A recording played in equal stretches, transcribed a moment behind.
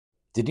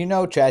Did you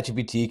know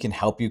ChatGPT can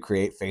help you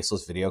create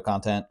faceless video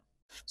content?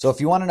 So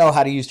if you want to know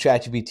how to use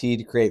ChatGPT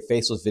to create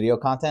faceless video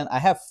content, I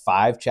have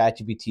 5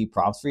 ChatGPT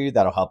prompts for you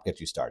that'll help get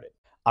you started.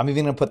 I'm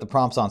even going to put the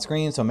prompts on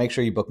screen, so make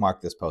sure you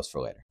bookmark this post for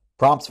later.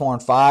 Prompts 4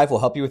 and 5 will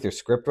help you with your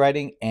script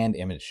writing and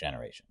image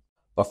generation.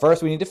 But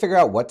first, we need to figure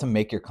out what to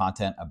make your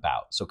content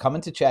about. So come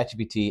into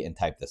ChatGPT and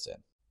type this in.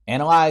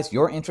 Analyze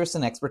your interests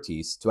and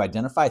expertise to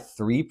identify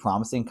 3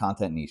 promising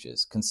content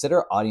niches.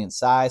 Consider audience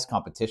size,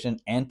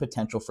 competition, and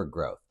potential for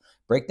growth.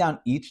 Break down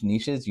each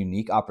niche's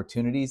unique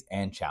opportunities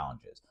and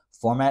challenges.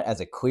 Format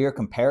as a clear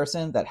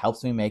comparison that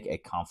helps me make a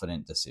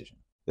confident decision.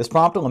 This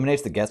prompt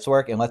eliminates the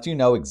guesswork and lets you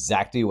know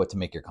exactly what to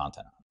make your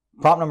content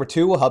on. Prompt number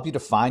 2 will help you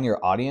define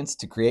your audience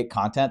to create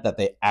content that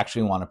they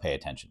actually want to pay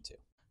attention to.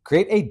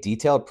 Create a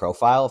detailed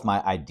profile of my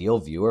ideal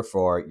viewer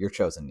for your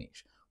chosen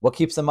niche. What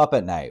keeps them up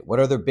at night? What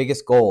are their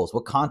biggest goals?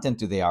 What content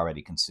do they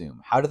already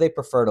consume? How do they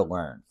prefer to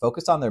learn?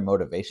 Focus on their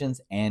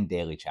motivations and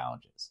daily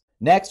challenges.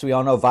 Next, we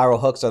all know viral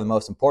hooks are the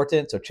most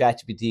important, so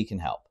ChatGPT can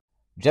help.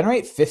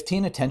 Generate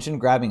 15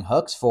 attention-grabbing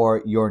hooks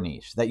for your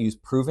niche that use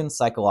proven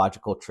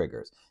psychological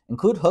triggers.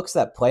 Include hooks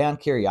that play on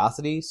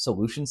curiosity,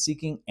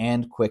 solution-seeking,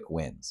 and quick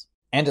wins.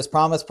 And as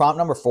promised, prompt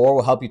number 4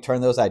 will help you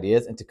turn those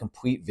ideas into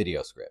complete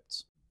video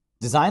scripts.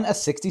 Design a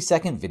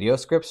 60-second video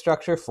script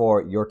structure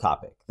for your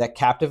topic that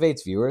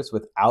captivates viewers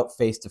without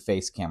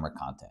face-to-face camera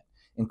content.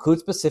 Include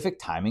specific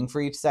timing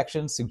for each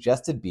section,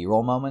 suggested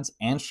B-roll moments,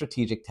 and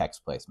strategic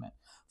text placement.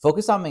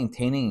 Focus on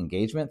maintaining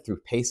engagement through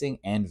pacing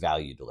and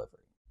value delivery.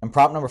 And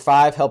prompt number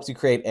 5 helps you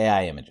create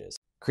AI images.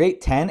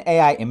 Create 10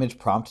 AI image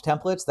prompt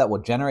templates that will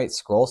generate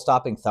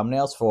scroll-stopping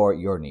thumbnails for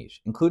your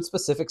niche. Include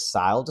specific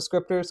style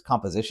descriptors,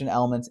 composition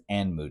elements,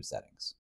 and mood settings.